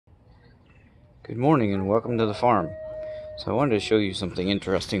Good morning and welcome to the farm. So I wanted to show you something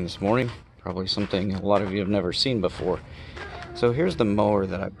interesting this morning, probably something a lot of you have never seen before. So here's the mower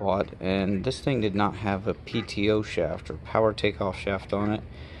that I bought, and this thing did not have a PTO shaft or power takeoff shaft on it,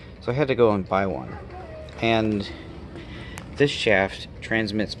 so I had to go and buy one. And this shaft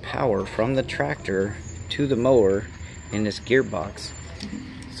transmits power from the tractor to the mower in this gearbox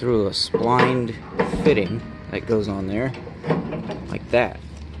through a splined fitting that goes on there like that.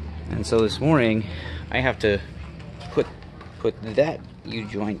 And so this morning I have to put that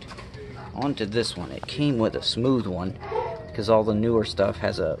U-joint onto this one. It came with a smooth one because all the newer stuff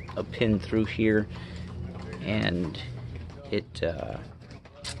has a pin through here, and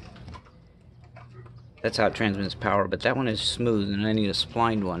that's how it transmits power. But that one is smooth, and I need a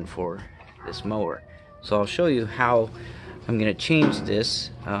splined one for this mower. So I'll show you how I'm going to change this.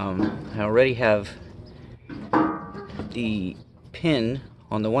 I already have the pin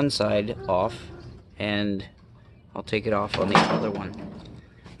on the one side off, and I'll take it off on the other one.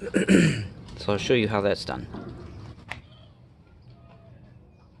 So I'll show you how that's done.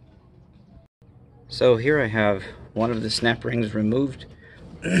 So here I have one of the snap rings removed,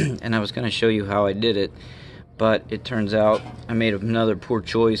 and I was going to show you how I did it, but it turns out I made another poor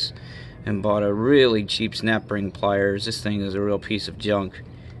choice and bought a really cheap snap ring pliers. This thing is a real piece of junk,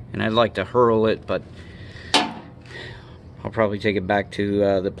 and I'd like to hurl it, but I'll probably take it back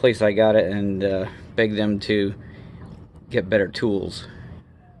to the place I got it and beg them to get better tools.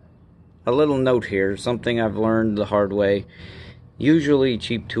 A little note here, something I've learned the hard way. Usually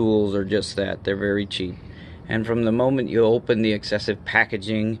cheap tools are just that, they're very cheap. And from the moment you open the excessive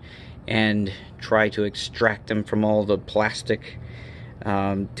packaging and try to extract them from all the plastic,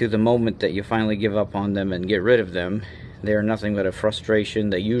 to the moment that you finally give up on them and get rid of them, they are nothing but a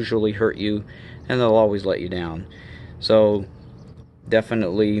frustration. They usually hurt you, and they'll always let you down. So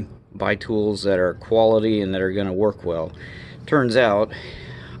definitely buy tools that are quality and that are going to work well. Turns out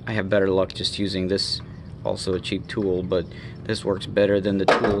I have better luck just using this, also a cheap tool, but this works better than the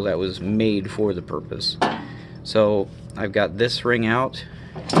tool that was made for the purpose. So I've got this ring out,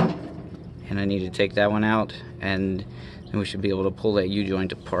 and I need to take that one out, and then we should be able to pull that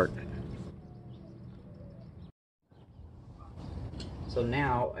U-joint apart. So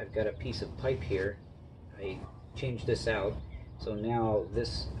now I've got a piece of pipe here. I changed this out, so now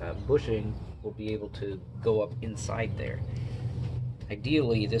this bushing will be able to go up inside there.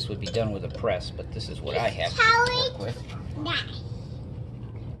 Ideally, this would be done with a press, but this is what I have to work with.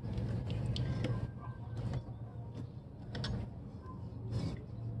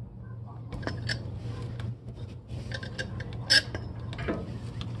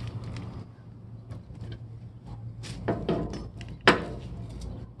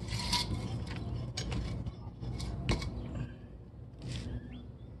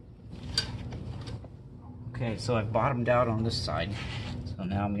 Okay, so I've bottomed out on this side. So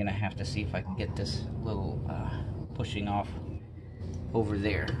now I'm gonna have to see if I can get this little pushing off over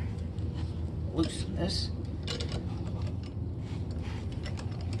there. Loosen this.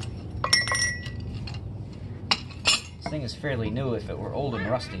 This thing is fairly new. If it were old and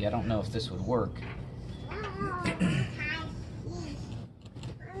rusty, I don't know if this would work.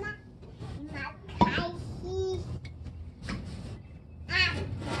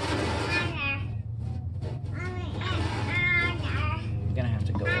 I'm gonna have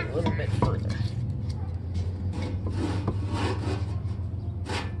to go a little bit further.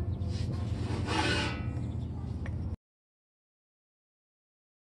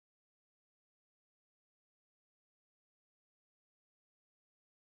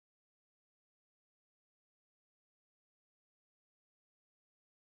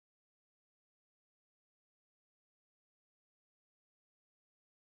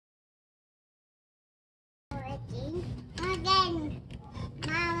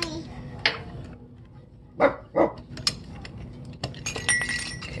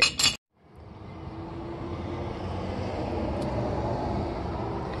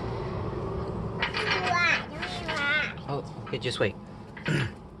 Okay, just wait.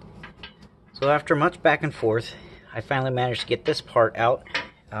 So after much back and forth, I finally managed to get this part out.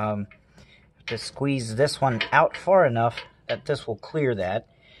 To squeeze this one out far enough that this will clear that,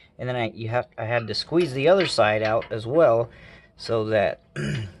 and then I had to squeeze the other side out as well, so that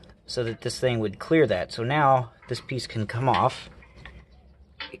this thing would clear that. So now this piece can come off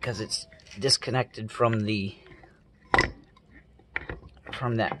because it's disconnected from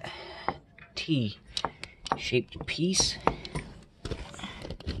that T-shaped piece.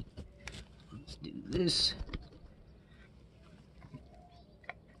 Let's do this.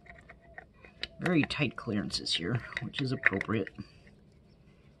 Very tight clearances here, which is appropriate.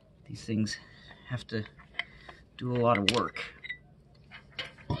 These things have to do a lot of work.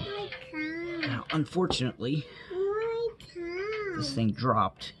 Now, unfortunately, this thing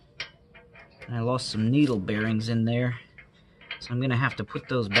dropped, and I lost some needle bearings in there, so I'm going to have to put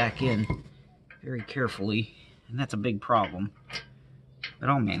those back in very carefully, and that's a big problem, but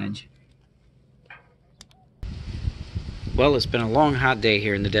I'll manage. Well, it's been a long, hot day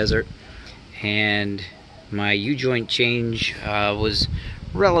here in the desert, and my U-joint change was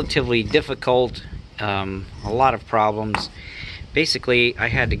relatively difficult, a lot of problems. Basically, I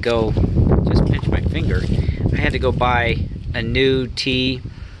had to go, just pinch my finger, I had to go buy a new T,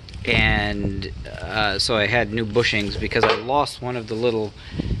 and so I had new bushings because I lost one of the little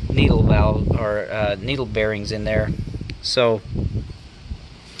needle valve or needle bearings in there. So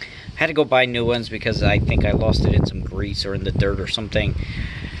I had to go buy new ones because I think I lost it in some grease or in the dirt or something.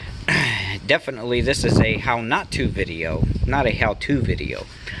 Definitely this is a how not to video, not a how-to video,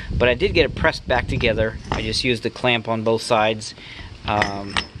 but I did get it pressed back together. I just used the clamp on both sides,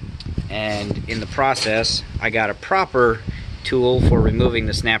 and in the process I got a proper tool for removing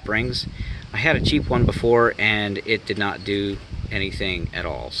the snap rings. I had a cheap one before and it did not do anything at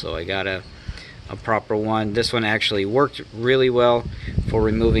all, so I got a proper one. This one actually worked really well for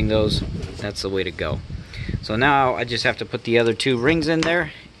removing those. That's the way to go. So now I just have to put the other two rings in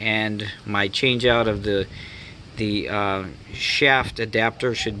there, and my change out of the shaft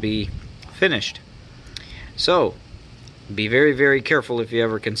adapter should be finished. So be very, very careful if you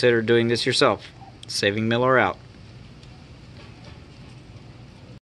ever consider doing this yourself. Saving Miller out.